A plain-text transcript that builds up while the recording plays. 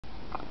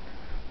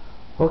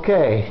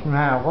Okay,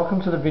 now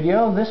welcome to the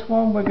video. This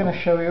one we're going to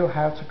show you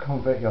how to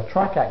convert your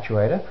track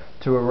actuator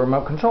to a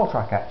remote control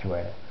track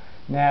actuator.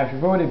 Now if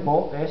you've already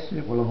bought this,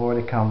 it will have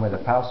already come with a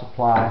power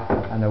supply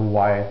and a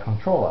wired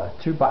controller.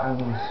 2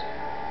 buttons,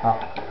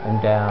 up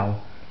and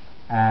down,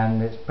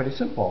 and it's pretty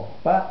simple.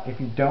 But if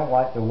you don't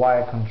like the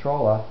wired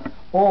controller,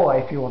 or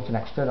if you want an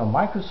external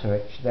micro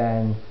switch,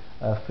 then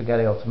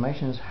Firgelli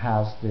Automations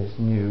has this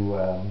new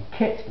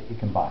kit that you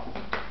can buy.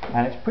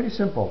 And it's pretty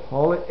simple.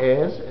 All it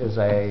is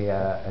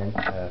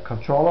a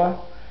controller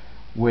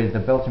with the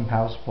built-in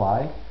power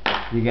supply.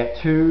 You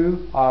get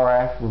 2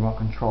 RF remote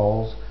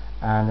controls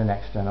and an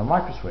external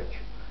micro switch.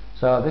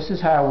 So this is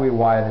how we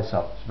wire this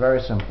up. It's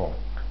very simple.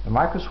 The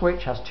micro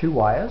switch has 2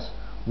 wires.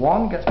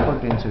 One gets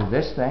plugged into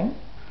this thing,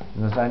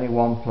 and there's only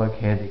one plug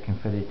here that you can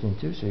fit it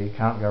into, so you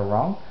can't go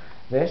wrong.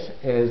 This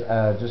is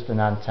just an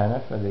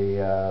antenna for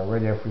the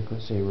radio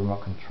frequency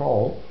remote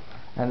control.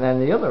 And then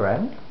the other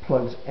end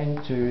plugs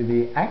into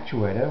the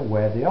actuator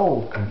where the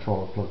old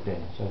controller plugged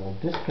in. So we'll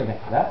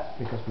disconnect that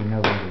because we no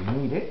longer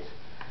need it,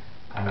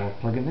 and we'll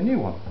plug in the new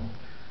one.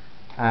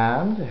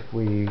 And if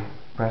we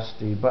press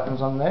the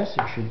buttons on this,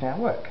 it should now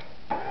work.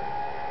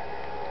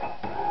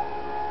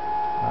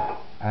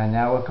 And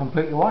now we're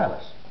completely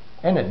wireless.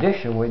 In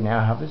addition, we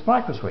now have this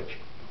micro switch.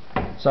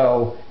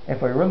 So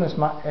if we run the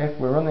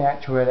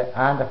actuator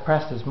and I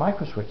press this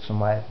micro switch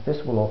somewhere,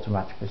 this will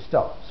automatically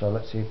stop. So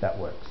let's see if that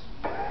works.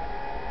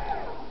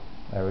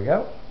 There we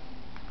go.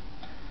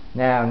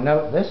 Now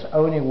note, this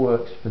only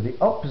works for the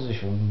up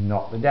position,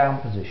 not the down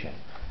position,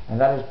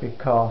 and that is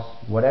because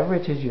whatever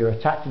it is you're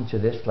attaching to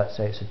this, let's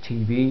say it's a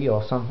TV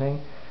or something,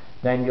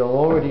 then you'll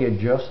already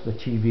adjust the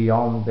TV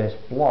on this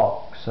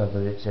block so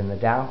that it's in the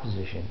down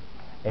position.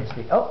 It's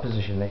the up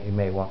position that you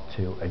may want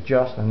to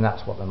adjust, and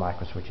that's what the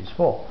micro switch is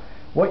for.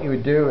 What you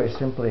would do is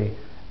simply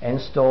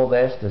install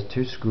this. There's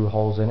 2 screw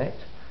holes in it,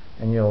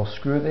 and you'll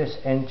screw this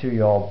into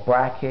your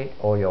bracket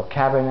or your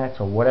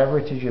cabinet or whatever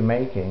it is you're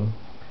making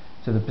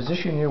to the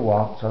position you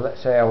want. So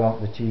let's say I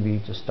want the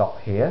TV to stop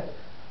here,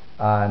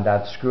 and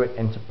I'd screw it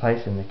into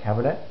place in the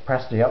cabinet,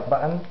 press the up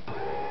button,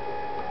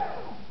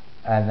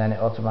 and then it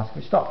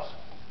automatically stops,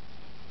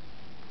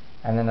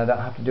 and then I don't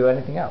have to do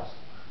anything else.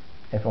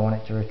 If I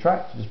want it to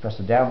retract, just press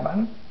the down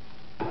button,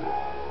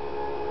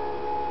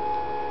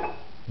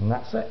 and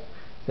that's it.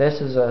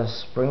 This is a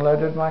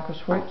spring-loaded micro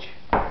switch.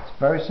 It's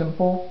very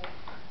simple,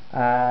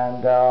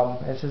 and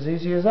it's as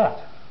easy as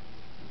that.